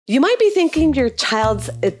You might be thinking your child's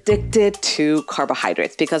addicted to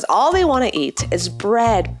carbohydrates because all they want to eat is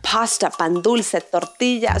bread, pasta, pan dulce,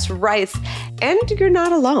 tortillas, rice, and you're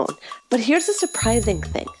not alone. But here's a surprising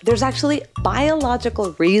thing. There's actually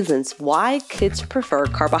biological reasons why kids prefer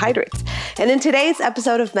carbohydrates. And in today's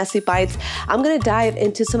episode of Messy Bites, I'm going to dive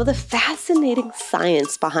into some of the fascinating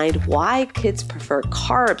science behind why kids prefer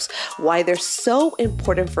carbs, why they're so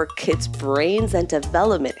important for kids' brains and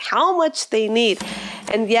development, how much they need,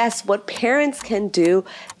 and yes, what parents can do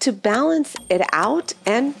to balance it out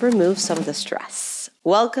and remove some of the stress.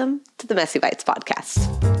 Welcome to the Messy Bites podcast.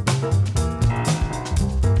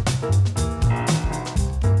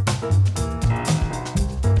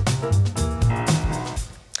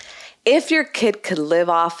 If your kid could live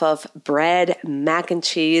off of bread, mac and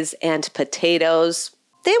cheese, and potatoes,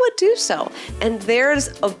 they would do so. And there's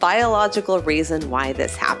a biological reason why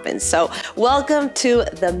this happens. So welcome to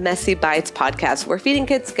the Messy Bites podcast, where feeding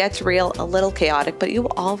kids gets real, a little chaotic, but you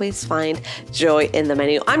will always find joy in the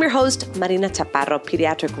menu. I'm your host, Marina Chaparro,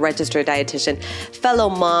 pediatric registered dietitian, fellow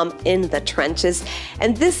mom in the trenches.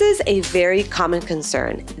 And this is a very common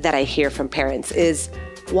concern that I hear from parents is,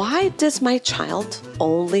 why does my child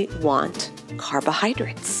only want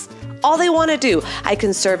carbohydrates? All they want to do, I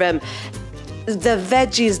can serve them the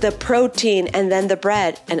veggies, the protein, and then the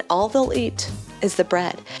bread, and all they'll eat is the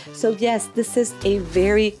bread. So yes, this is a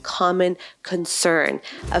very common concern,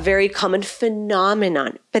 a very common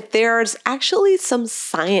phenomenon, but there's actually some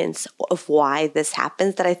science of why this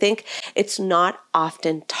happens that I think it's not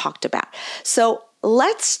often talked about. So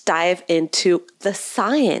let's dive into the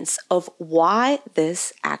science of why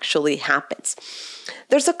this actually happens.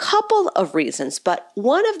 There's a couple of reasons, but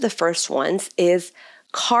one of the first ones is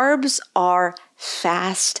carbs are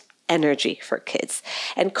fast energy for kids,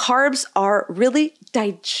 and carbs are really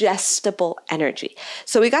digestible energy.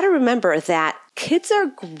 So we got to remember that kids are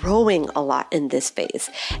growing a lot in this phase,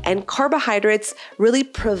 and carbohydrates really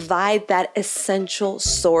provide that essential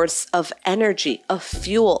source of energy, of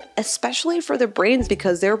fuel, especially for the brains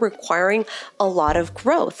because they're requiring a lot of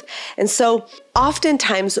growth. And so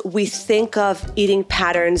oftentimes we think of eating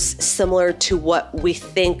patterns similar to what we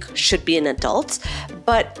think should be in adults,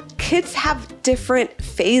 but kids have different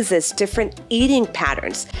phases, different eating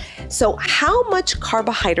patterns. So how much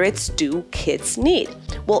carbohydrates do kids need?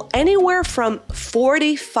 Well, anywhere from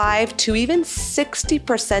 45 to even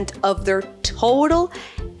 60% of their total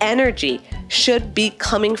energy should be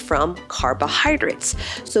coming from carbohydrates.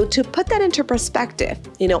 So to put that into perspective,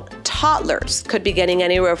 toddlers could be getting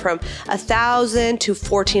anywhere from 1,000 to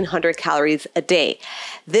 1,400 calories a day.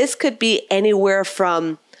 This could be anywhere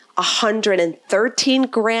from 113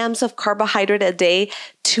 grams of carbohydrate a day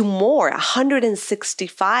to more,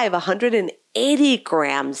 165, 180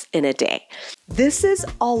 grams in a day. This is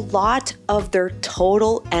a lot of their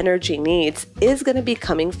total energy needs is going to be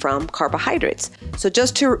coming from carbohydrates. So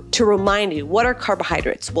just to remind you, what are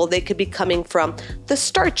carbohydrates? Well, they could be coming from the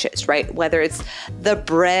starches, right? Whether it's the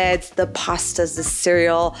breads, the pastas, the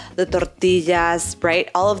cereal, the tortillas, right?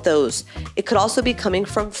 All of those. It could also be coming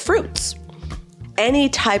from fruits, any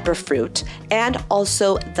type of fruit, and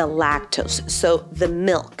also the lactose, so the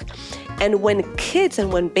milk. And when kids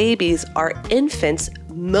and when babies are infants,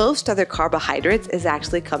 most of their carbohydrates is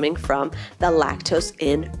actually coming from the lactose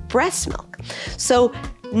in breast milk. So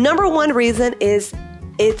number one reason is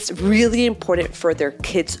it's really important for their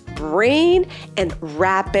kids' brain and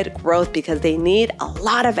rapid growth because they need a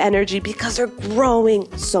lot of energy because they're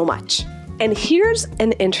growing so much. And here's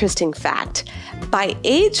an interesting fact. By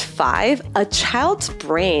age 5, a child's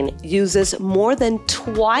brain uses more than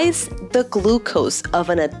twice the glucose of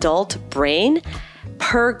an adult brain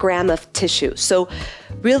per gram of tissue. So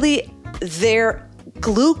really, their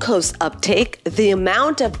glucose uptake, the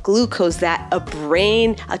amount of glucose that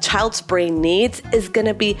a child's brain needs is going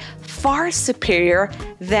to be far superior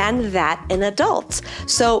than that in adults.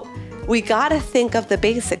 So we got to think of the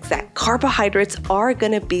basics that carbohydrates are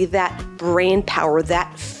going to be that brain power,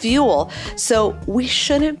 that fuel. So we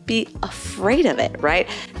shouldn't be afraid of it, right?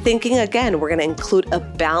 Thinking again, we're going to include a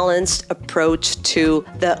balanced approach to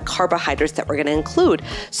the carbohydrates that we're going to include.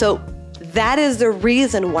 So that is the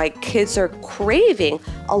reason why kids are craving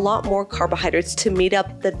a lot more carbohydrates to meet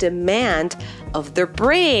up the demand of their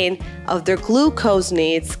brain, of their glucose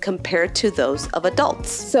needs compared to those of adults.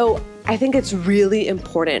 So I think it's really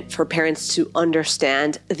important for parents to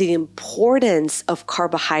understand the importance of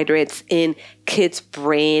carbohydrates in kids'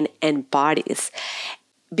 brain and bodies.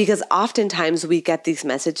 because oftentimes we get these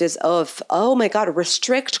messages of, oh my God,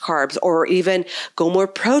 restrict carbs, or even go more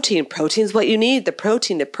protein. Protein's what you need, the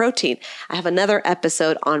protein. I have another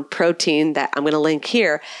episode on protein that I'm going to link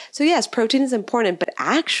here. So yes, protein is important, but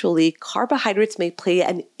actually carbohydrates may play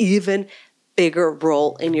an even bigger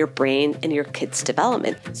role in your brain and your kids'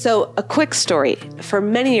 development. So a quick story. For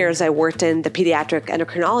many years, I worked in the pediatric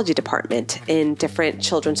endocrinology department in different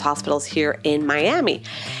children's hospitals here in Miami.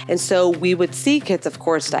 And so we would see kids, of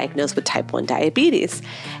course, diagnosed with type 1 diabetes.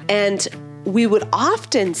 And we would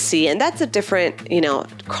often see, and that's a different,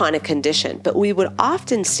 chronic condition, but we would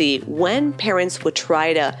often see when parents would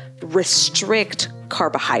try to restrict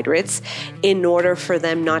carbohydrates in order for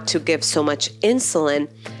them not to give so much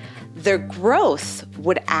insulin, their growth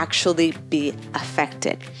would actually be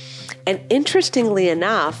affected. And interestingly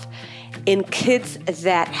enough, in kids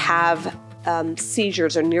that have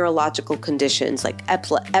seizures or neurological conditions like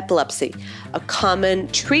epilepsy, a common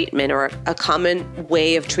treatment or a common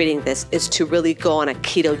way of treating this is to really go on a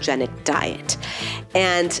ketogenic diet.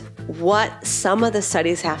 And what some of the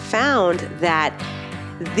studies have found that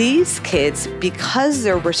these kids, because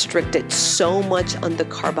they're restricted so much on the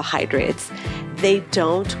carbohydrates, they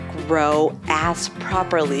don't grow as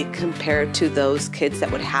properly compared to those kids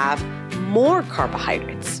that would have more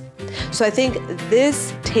carbohydrates. So I think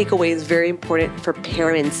this takeaway is very important for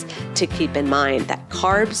parents to keep in mind, that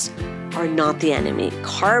carbs are not the enemy.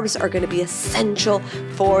 Carbs are going to be essential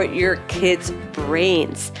for your kids'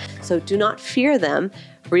 brains. So do not fear them.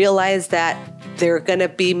 Realize that they're going to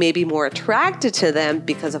be maybe more attracted to them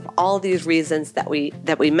because of all these reasons that we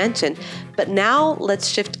mentioned. But now let's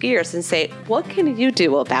shift gears and say, what can you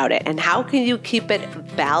do about it? And how can you keep it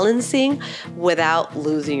balancing without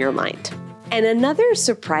losing your mind? And another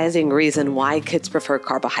surprising reason why kids prefer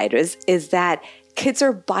carbohydrates is that kids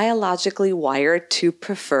are biologically wired to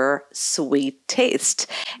prefer sweet taste.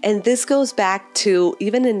 And this goes back to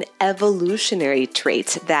even an evolutionary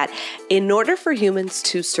trait that in order for humans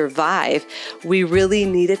to survive, we really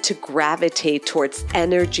needed to gravitate towards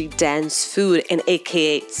energy-dense food, and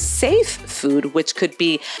aka safe food, which could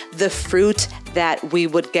be the fruit that we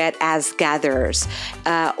would get as gatherers,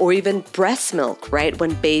 or even breast milk, right,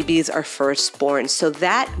 when babies are first born. So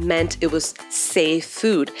that meant it was safe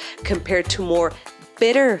food compared to more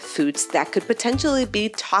bitter foods that could potentially be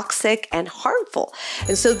toxic and harmful.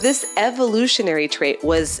 And so this evolutionary trait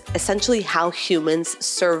was essentially how humans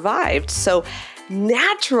survived. So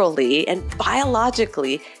naturally and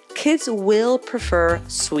biologically, kids will prefer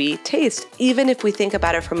sweet taste. Even if we think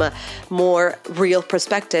about it from a more real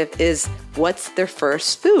perspective, is what's their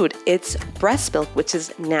first food? It's breast milk, which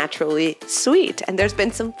is naturally sweet. And there's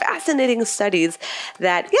been some fascinating studies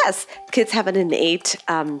that, yes, kids have an innate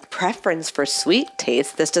preference for sweet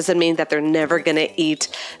taste. This doesn't mean that they're never going to eat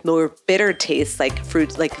more bitter tastes like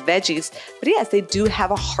fruits, like veggies. But yes, they do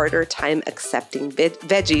have a harder time accepting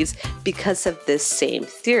veggies because of this same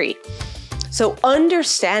theory. So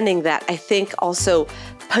understanding that, I think, also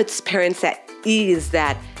puts parents at ease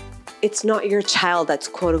that it's not your child that's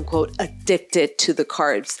quote unquote addicted to the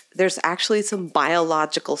carbs. There's actually some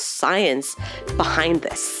biological science behind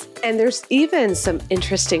this. And there's even some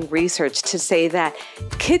interesting research to say that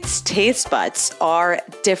kids' taste buds are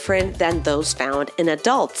different than those found in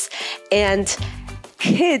adults. And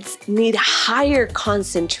kids need higher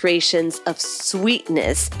concentrations of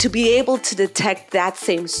sweetness to be able to detect that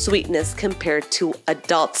same sweetness compared to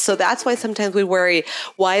adults. So that's why sometimes we worry,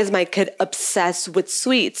 why is my kid obsessed with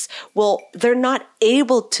sweets? Well, they're not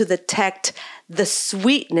able to detect the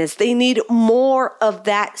sweetness. They need more of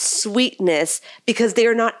that sweetness because they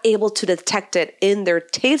are not able to detect it in their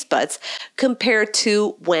taste buds compared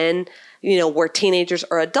to when we're teenagers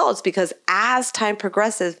or adults, because as time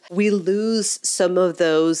progresses, we lose some of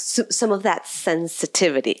that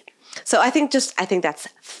sensitivity. So I think that's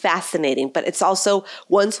fascinating, but it's also,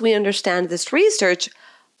 once we understand this research,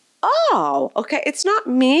 oh, okay, it's not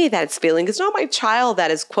me that's feeling, it's not my child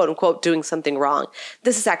that is quote unquote doing something wrong.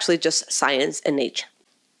 This is actually just science and nature.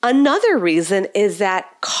 Another reason is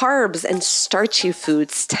that carbs and starchy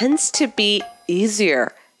foods tends to be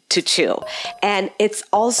easier to chew. And it's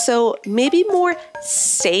also maybe more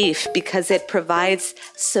safe because it provides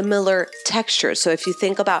similar textures. So if you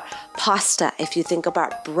think about pasta, if you think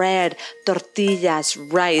about bread, tortillas,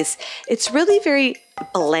 rice, it's really very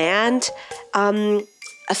bland, a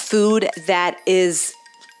food that is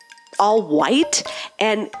all white,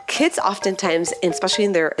 and kids oftentimes, especially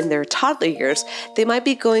in their toddler years, they might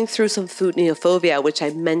be going through some food neophobia, which I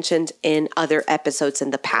mentioned in other episodes in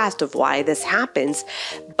the past of why this happens.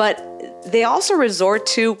 But they also resort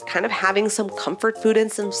to kind of having some comfort food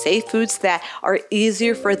and some safe foods that are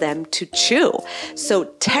easier for them to chew. So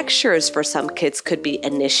textures for some kids could be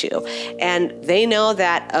an issue. And they know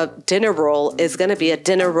that a dinner roll is going to be a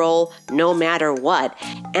dinner roll no matter what.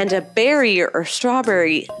 And a berry or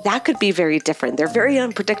strawberry, that could be very different. They're very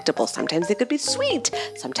unpredictable. Sometimes it could be sweet.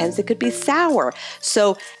 Sometimes it could be sour.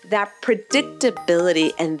 So that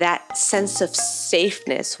predictability and that sense of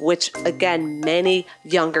safeness, which again, many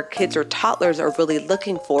younger kids or toddlers are really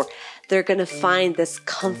looking for, they're going to find this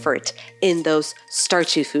comfort in those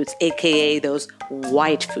starchy foods, aka those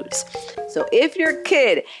white foods. So if your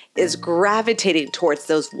kid is gravitating towards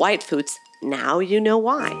those white foods, now you know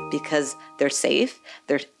why, because they're safe,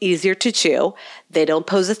 they're easier to chew, they don't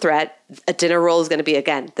pose a threat. A dinner roll is going to be,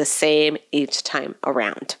 again, the same each time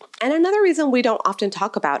around. And another reason we don't often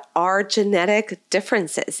talk about are genetic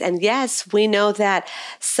differences. And yes, we know that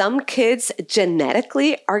some kids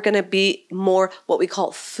genetically are going to be more what we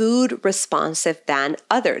call food responsive than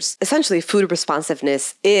others. Essentially, food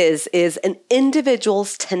responsiveness is an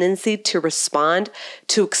individual's tendency to respond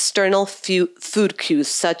to external food cues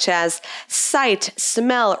such as sight,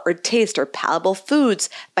 smell, or taste or palatable foods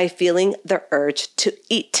by feeling the urge to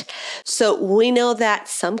eat. So we know that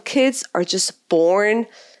some kids are just born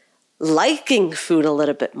liking food a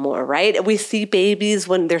little bit more, right? We see babies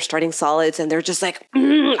when they're starting solids and they're just like,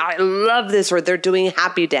 I love this, or they're doing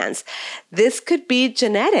happy dance. This could be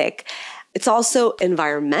genetic. It's also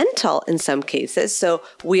environmental in some cases. So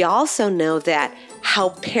we also know that how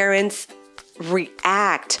parents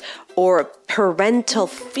react or parental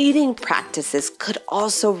feeding practices could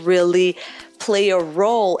also really play a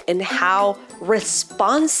role in how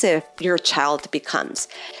responsive your child becomes.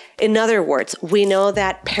 In other words, we know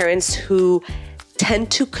that parents who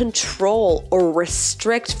tend to control or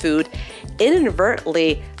restrict food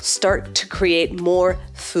inadvertently start to create more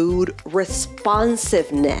food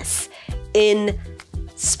responsiveness in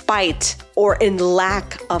spite or in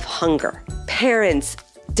lack of hunger. Parents,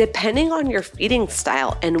 depending on your feeding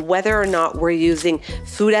style and whether or not we're using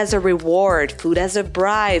food as a reward, food as a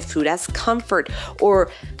bribe, food as comfort, or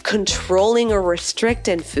controlling or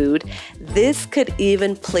restricting food, this could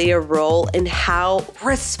even play a role in how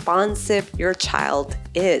responsive your child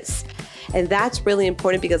is. And that's really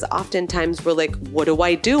important because oftentimes we're like, what do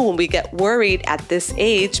I do when we get worried at this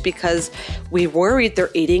age because we worried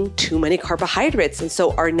they're eating too many carbohydrates. And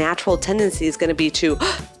so our natural tendency is going to be to,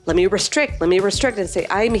 let me restrict and say,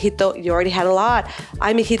 ay, mijito, you already had a lot.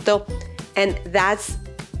 Ay, mijito. And that's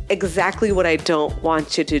exactly what I don't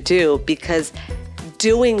want you to do, because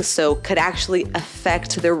doing so could actually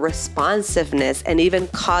affect their responsiveness and even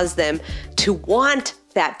cause them to want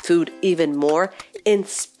that food even more in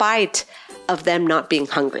spite of them not being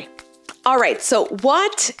hungry. All right, so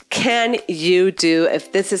what can you do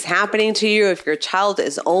if this is happening to you, if your child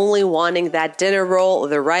is only wanting that dinner roll or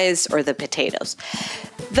the rice or the potatoes?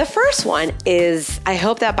 The first one is, I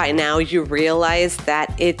hope that by now you realize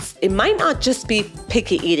that it might not just be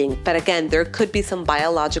picky eating, but again, there could be some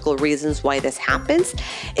biological reasons why this happens.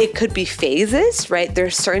 It could be phases, right?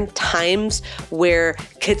 There's certain times where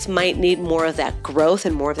kids might need more of that growth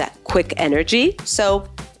and more of that quick energy. So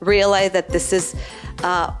realize that this is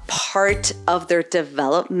part of their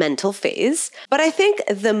developmental phase. But I think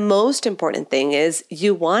the most important thing is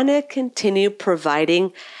you want to continue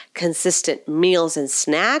providing consistent meals and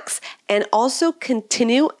snacks and also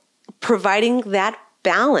continue providing that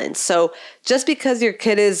balance. So just because your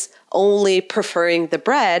kid is only preferring the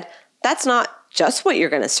bread, that's not just what you're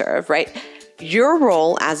going to serve, right? Your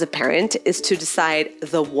role as a parent is to decide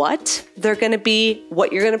the what they're going to be,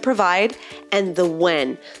 what you're going to provide, and the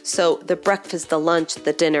when. So the breakfast, the lunch,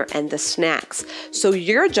 the dinner, and the snacks. So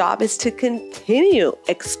your job is to continue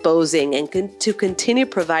exposing and to continue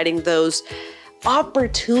providing those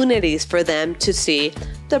opportunities for them to see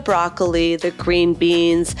the broccoli, the green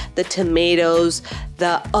beans, the tomatoes,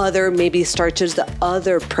 the other maybe starches, the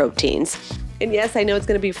other proteins. And yes, I know it's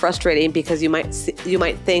going to be frustrating because you might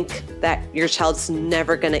think that your child's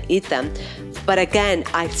never going to eat them. But again,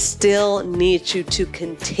 I still need you to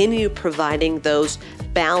continue providing those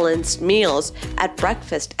balanced meals at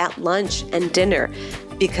breakfast, at lunch, and dinner.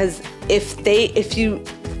 Because if you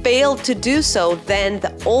fail to do so, then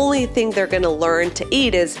the only thing they're going to learn to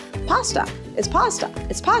eat is pasta. It's pasta.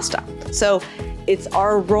 It's pasta. So it's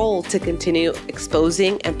our role to continue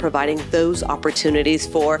exposing and providing those opportunities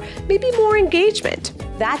for maybe more engagement.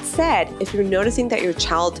 That said, if you're noticing that your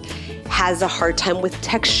child has a hard time with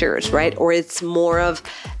textures, right? Or it's more of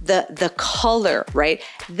the color, right?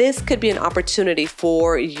 This could be an opportunity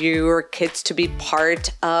for your kids to be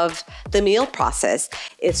part of the meal process.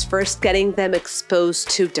 It's first getting them exposed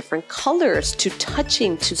to different colors, to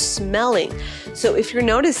touching, to smelling. So if you're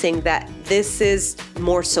noticing that this is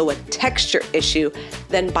more so a texture issue,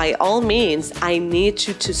 then by all means, I need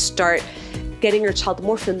you to start getting your child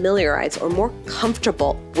more familiarized or more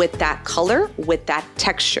comfortable with that color, with that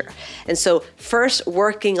texture. And so first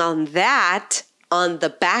working on that on the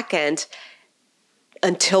back end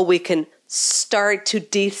until we can start to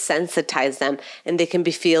desensitize them and they can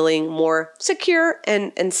be feeling more secure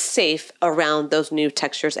and safe around those new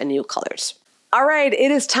textures and new colors. All right,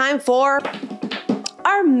 it is time for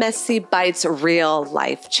our Messy Bites Real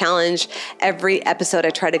Life Challenge. Every episode, I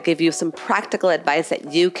try to give you some practical advice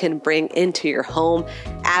that you can bring into your home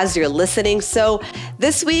as you're listening. So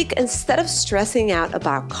this week, instead of stressing out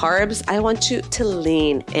about carbs, I want you to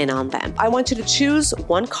lean in on them. I want you to choose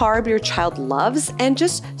one carb your child loves and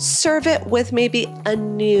just serve it with maybe a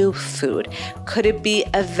new food. Could it be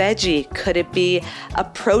a veggie? Could it be a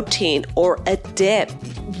protein or a dip?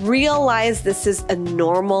 Realize this is a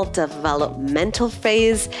normal developmental phase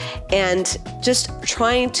and just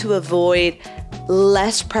trying to avoid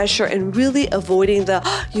less pressure and really avoiding the,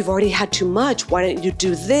 you've already had too much, why don't you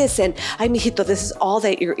do this? And ay, mijito, this is all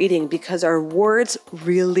that you're eating, because our words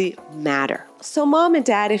really matter. So mom and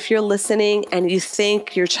dad, if you're listening and you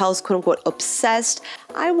think your child's quote unquote obsessed,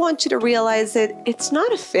 I want you to realize that it's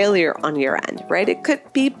not a failure on your end, right? It could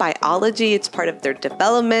be biology. It's part of their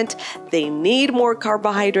development. They need more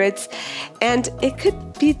carbohydrates, and it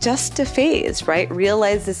could be just a phase, right?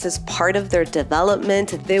 Realize this is part of their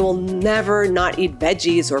development. They will never not eat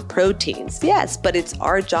veggies or proteins. Yes, but it's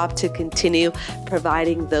our job to continue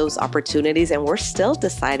providing those opportunities, and we're still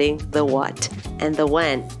deciding the what and the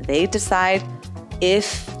when. They decide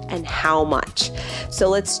if and how much. So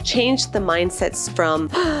let's change the mindsets from,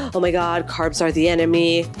 oh my God, carbs are the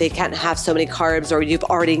enemy. They can't have so many carbs, or you've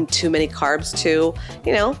already eaten too many carbs, to,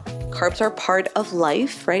 carbs are part of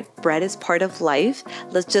life, right? Bread is part of life.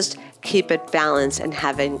 Let's just keep it balanced and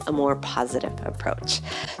having a more positive approach.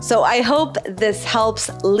 So I hope this helps.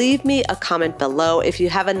 Leave me a comment below. If you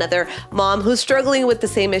have another mom who's struggling with the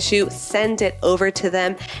same issue, send it over to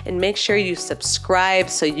them, and make sure you subscribe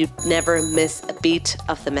so you never miss a beat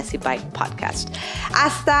of the Messy Bite podcast.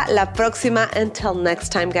 Hasta la próxima. Until next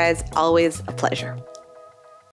time, guys, always a pleasure.